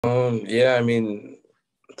Yeah, I mean,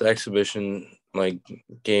 the exhibition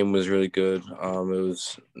game was really good.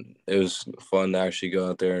 It was fun to actually go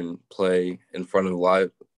out there and play in front of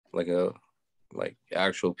live like a like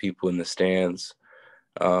actual people in the stands.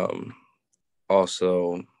 Um,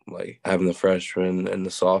 Also, like having the freshmen and the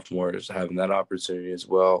sophomores having that opportunity as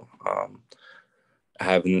well.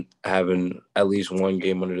 Having at least one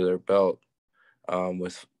game under their belt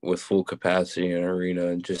with full capacity in an arena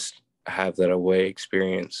and just have that away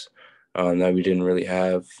experience that we didn't really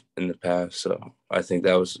have in the past. So I think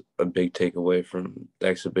that was a big takeaway from the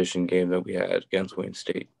exhibition game that we had against Wayne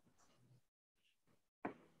State.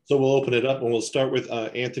 So we'll open it up and we'll start with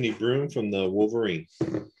Anthony Broom from the Wolverine.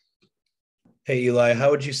 Hey, Eli,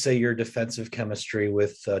 how would you say your defensive chemistry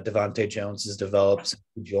with Devontae Jones has developed since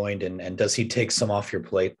you joined, and does he take some off your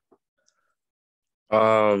plate?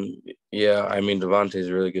 Yeah, I mean, Devontae's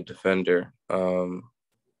a really good defender.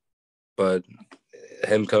 But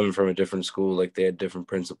him coming from a different school, like they had different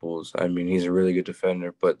principles. I mean, he's a really good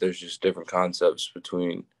defender, but there's just different concepts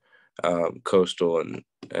between Coastal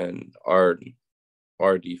and our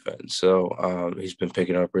defense. So he's been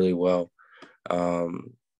picking up really well,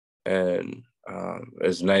 and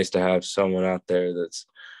it's nice to have someone out there that's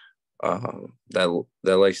that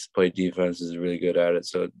likes to play defense, is really good at it.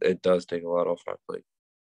 So it does take a lot off my plate.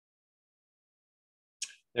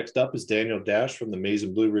 Next up is Daniel Dash from the Maize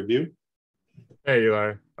and Blue Review. Hey,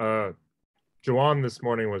 Eli. Juwan this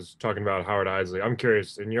morning was talking about Howard Isley. I'm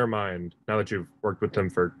curious, in your mind, now that you've worked with him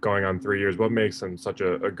for going on 3 years, what makes him such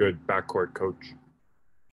a good backcourt coach?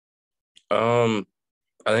 I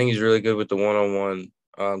think he's really good with the one-on-one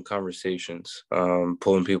conversations,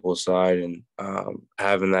 pulling people aside and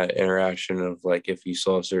having that interaction of like if you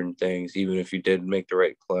saw certain things, even if you did make the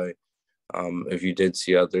right play, if you did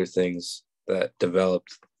see other things that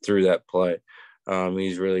developed through that play.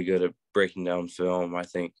 He's really good at breaking down film. I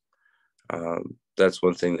think that's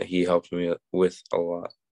one thing that he helped me with a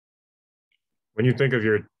lot. When you think of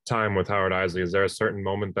your time with Howard Isley, is there a certain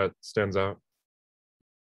moment that stands out?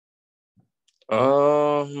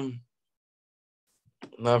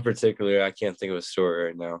 Not particularly. I can't think of a story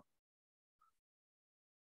right now.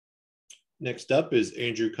 Next up is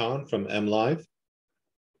Andrew Kahn from M Live.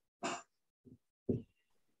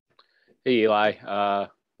 Hey, Eli.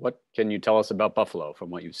 What can you tell us about Buffalo from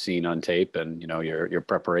what you've seen on tape and, your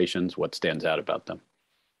preparations? What stands out about them?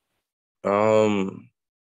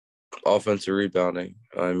 Offensive rebounding.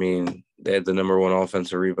 I mean, they had the number one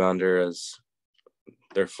offensive rebounder as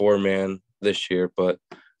their four-man this year, but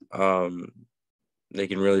they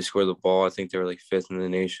can really score the ball. I think they were like fifth in the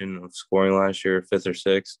nation of scoring last year, fifth or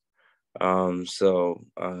sixth. So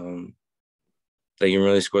they can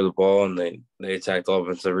really score the ball, and they attack the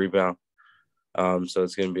offensive rebound. So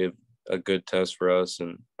it's going to be a good test for us,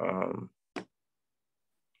 and I'm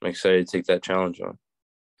excited to take that challenge on.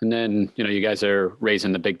 And then, you guys are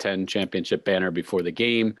raising the Big Ten championship banner before the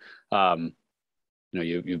game.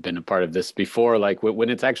 You've been a part of this before. Like when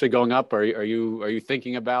it's actually going up, are you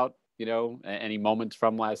thinking about, any moments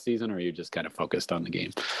from last season, or are you just kind of focused on the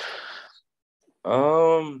game?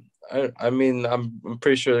 I mean, I'm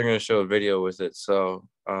pretty sure they're going to show a video with it. So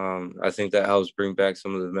I think that helps bring back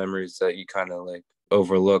some of the memories that you kind of like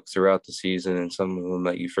overlook throughout the season and some of them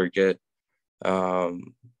that you forget.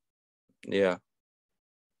 Yeah.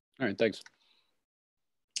 All right. Thanks.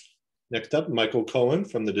 Next up, Michael Cohen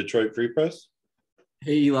from the Detroit Free Press.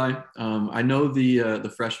 Hey, Eli. I know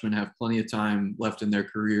the freshmen have plenty of time left in their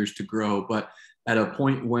careers to grow, but at a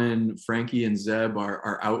point when Frankie and Zeb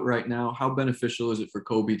are out right now, how beneficial is it for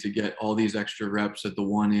Kobe to get all these extra reps at the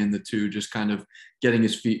 1 and the 2, just kind of getting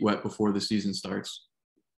his feet wet before the season starts?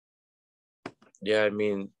 Yeah, I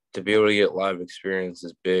mean, to be able to get live experience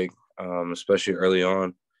is big, especially early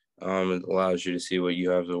on. It allows you to see what you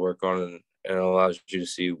have to work on, and it allows you to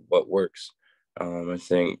see what works. I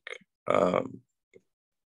think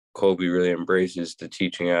Kobe really embraces the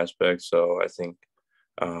teaching aspect. So I think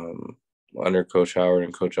under Coach Howard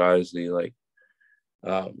and Coach Isley, he's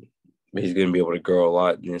going to be able to grow a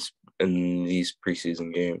lot in these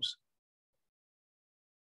preseason games.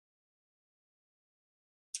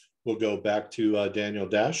 We'll go back to Daniel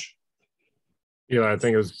Dash. I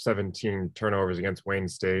think it was 17 turnovers against Wayne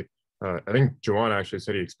State. I think Juwan actually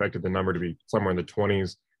said he expected the number to be somewhere in the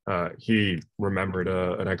 20s. He remembered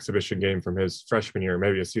an exhibition game from his freshman year,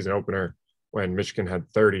 maybe a season opener when Michigan had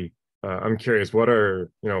 30. I'm curious, what are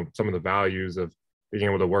some of the values of being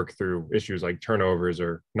able to work through issues like turnovers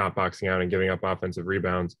or not boxing out and giving up offensive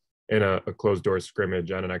rebounds in a closed door scrimmage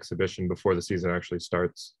and an exhibition before the season actually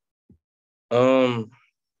starts? Can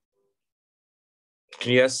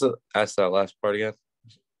you ask that last part again?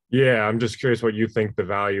 Yeah, I'm just curious what you think the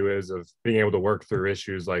value is of being able to work through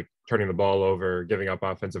issues like turning the ball over, giving up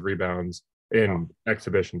offensive rebounds in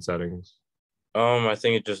exhibition settings. I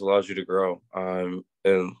think it just allows you to grow.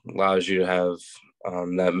 It allows you to have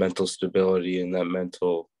that mental stability and that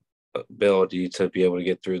mental ability to be able to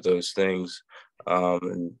get through those things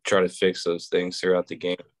and try to fix those things throughout the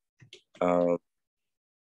game.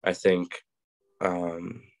 I think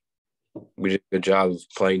we did a good job of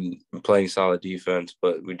playing solid defense,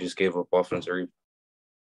 but we just gave up offensive rebounds.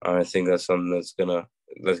 I think that's something that's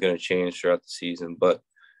gonna change throughout the season. But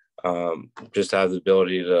just have the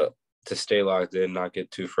ability to stay locked in, not get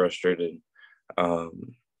too frustrated,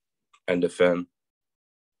 and defend.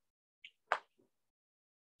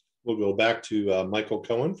 We'll go back to Michael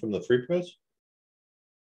Cohen from the Free Press.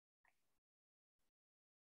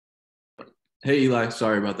 Hey, Eli,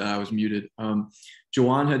 sorry about that. I was muted.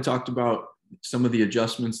 Juwan had talked about some of the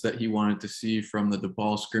adjustments that he wanted to see from the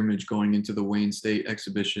DePaul scrimmage going into the Wayne State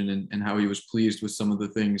exhibition, and how he was pleased with some of the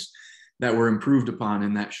things that were improved upon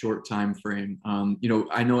in that short time frame.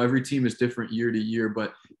 I know every team is different year to year,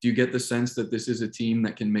 but do you get the sense that this is a team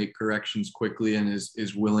that can make corrections quickly and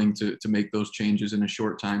is willing to make those changes in a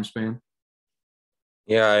short time span?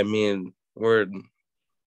 Yeah, I mean, the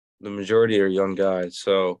majority are young guys,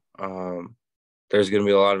 so there's going to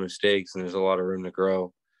be a lot of mistakes and there's a lot of room to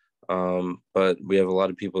grow. But we have a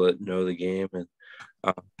lot of people that know the game,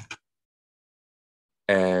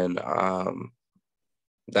 and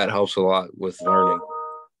that helps a lot with learning,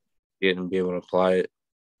 getting be able to apply it.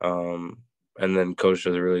 And then coach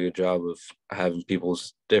does a really good job of having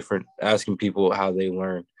asking people how they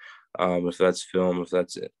learn, if that's film, if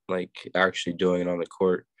that's it, like actually doing it on the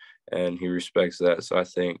court, and he respects that. So I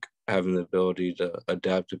think having the ability to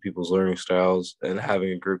adapt to people's learning styles and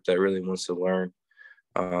having a group that really wants to learn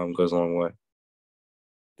goes a long way.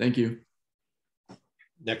 Thank you.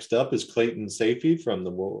 Next up is Clayton Safey from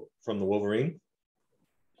the Wolverine.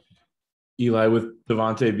 Eli, with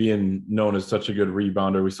Devontae being known as such a good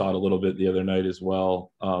rebounder, we saw it a little bit the other night as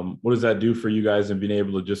well. What does that do for you guys in being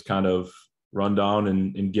able to just kind of run down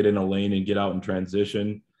and get in a lane and get out and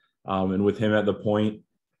transition? And with him at the point,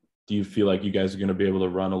 do you feel like you guys are going to be able to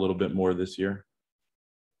run a little bit more this year?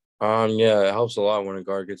 Yeah, it helps a lot when a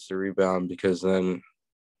guard gets the rebound, because then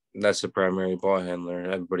that's the primary ball handler.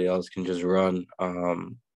 Everybody else can just run,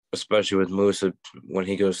 especially with Musa when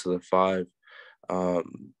he goes to the 5.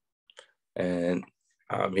 And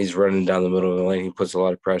he's running down the middle of the lane. He puts a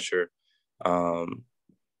lot of pressure for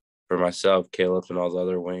myself, Caleb, and all the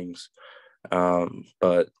other wings.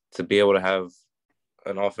 But to be able to have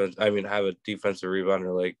have a defensive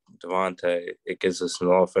rebounder like Devontae, it gives us an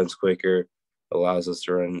offense quicker, allows us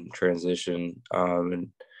to run transition, and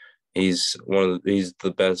he's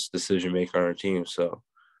the best decision maker on our team. So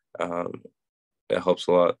it helps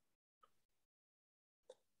a lot.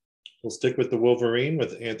 We'll stick with the Wolverine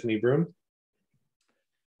with Anthony Broom.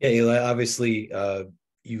 Yeah, Eli, obviously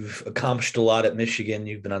you've accomplished a lot at Michigan.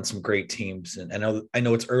 You've been on some great teams, and I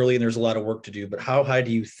know it's early and there's a lot of work to do, but how high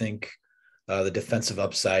do you think the defensive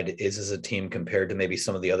upside is as a team compared to maybe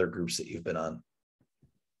some of the other groups that you've been on?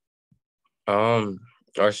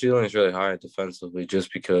 Our ceiling is really high defensively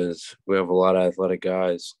just because we have a lot of athletic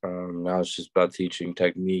guys. Now it's just about teaching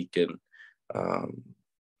technique and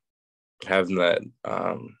having that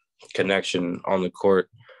connection on the court.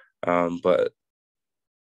 But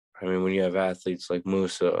I mean, when you have athletes like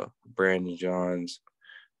Musa, Brandon Johns,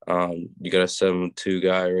 you got a 7'2"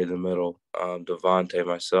 guy right in the middle, Devontae,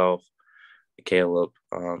 myself, Caleb.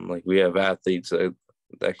 Like, we have athletes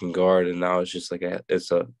that can guard, and now it's just like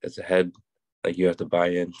it's a head. Like, you have to buy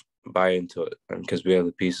into it, because we have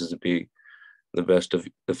the pieces to be the best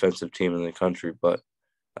defensive team in the country. But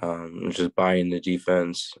just buying the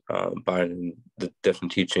defense, buying the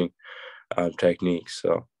different teaching techniques.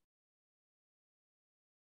 So.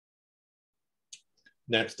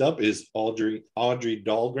 Next up is Audrey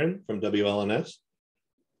Dahlgren from WLNS.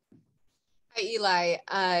 Hi, Eli.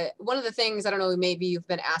 One of the things, I don't know, maybe you've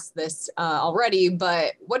been asked this already,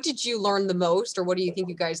 but what did you learn the most, or what do you think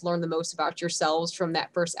you guys learned the most about yourselves from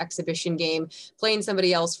that first exhibition game, playing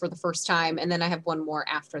somebody else for the first time? And then I have one more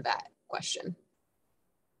after that question.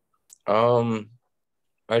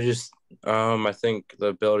 I think the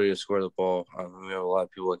ability to score the ball. We have a lot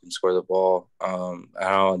of people that can score the ball.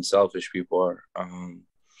 How unselfish people are.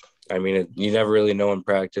 You never really know in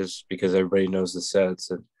practice because everybody knows the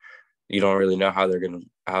sets, and you don't really know how they're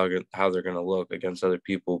gonna look against other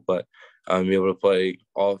people. But be able to play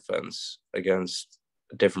offense against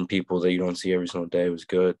different people that you don't see every single day was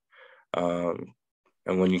good.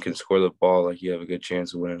 And when you can score the ball, like you have a good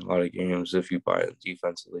chance of winning a lot of games if you buy it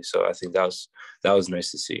defensively. So I think that was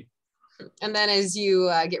nice to see. And then as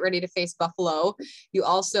you get ready to face Buffalo, you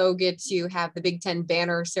also get to have the Big Ten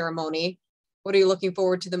banner ceremony. What are you looking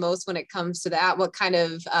forward to the most when it comes to that? What kind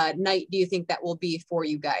of night do you think that will be for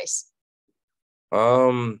you guys?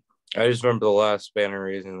 I just remember the last banner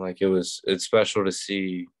raising, like it's special to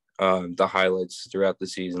see the highlights throughout the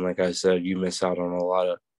season. Like I said, you miss out on a lot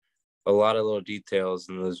of little details,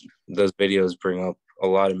 and those videos bring up a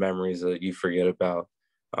lot of memories that you forget about.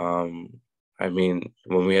 I mean,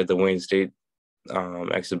 when we had the Wayne State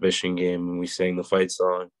exhibition game and we sang the fight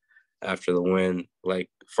song after the win, like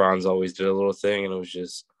Franz always did a little thing, and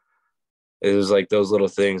it was like those little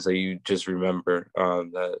things that you just remember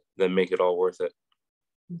that make it all worth it.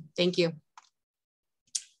 Thank you.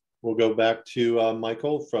 We'll go back to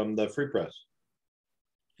Michael from the Free Press.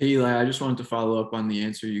 Hey, Eli, I just wanted to follow up on the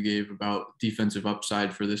answer you gave about defensive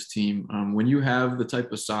upside for this team. When you have the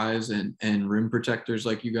type of size and rim protectors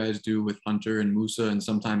like you guys do with Hunter and Musa, and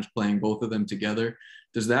sometimes playing both of them together,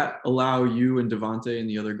 does that allow you and Devontae and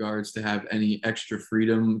the other guards to have any extra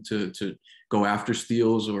freedom to go after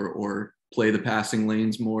steals or play the passing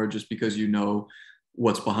lanes more just because you know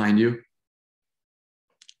what's behind you?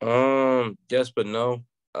 Yes, but no.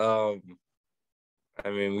 I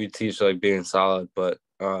mean, we teach like being solid, but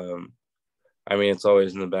I mean, it's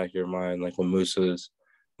always in the back of your mind, like when Musa is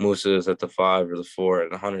at the 5 or the 4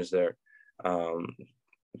 and the Hunter's there.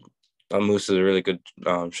 Musa is a really good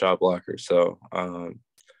shot blocker, so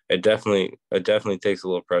it definitely takes a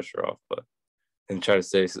little pressure off, but and try to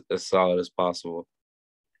stay as solid as possible.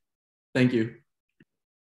 Thank you.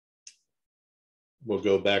 We'll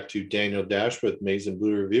go back to Daniel Dash with Maize and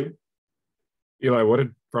Blue Review. Eli, what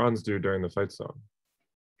did Franz do during the fight song?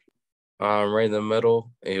 Right in the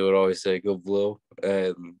middle, he would always say "Go Blue,"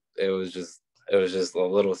 and it was just a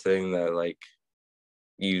little thing that like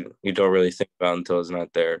you don't really think about until it's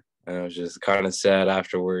not there, and it was just kind of sad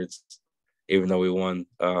afterwards, even though we won,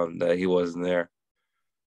 that he wasn't there.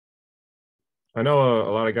 I know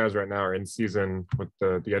a lot of guys right now are in season with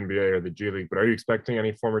the NBA or the G League, but are you expecting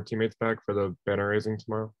any former teammates back for the banner raising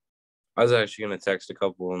tomorrow? I was actually gonna text a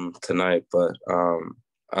couple of them tonight, but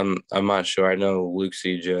I'm not sure. I know Luke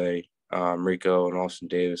CJ, Rico, and Austin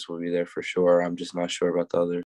Davis will be there for sure. I'm just not sure about the others.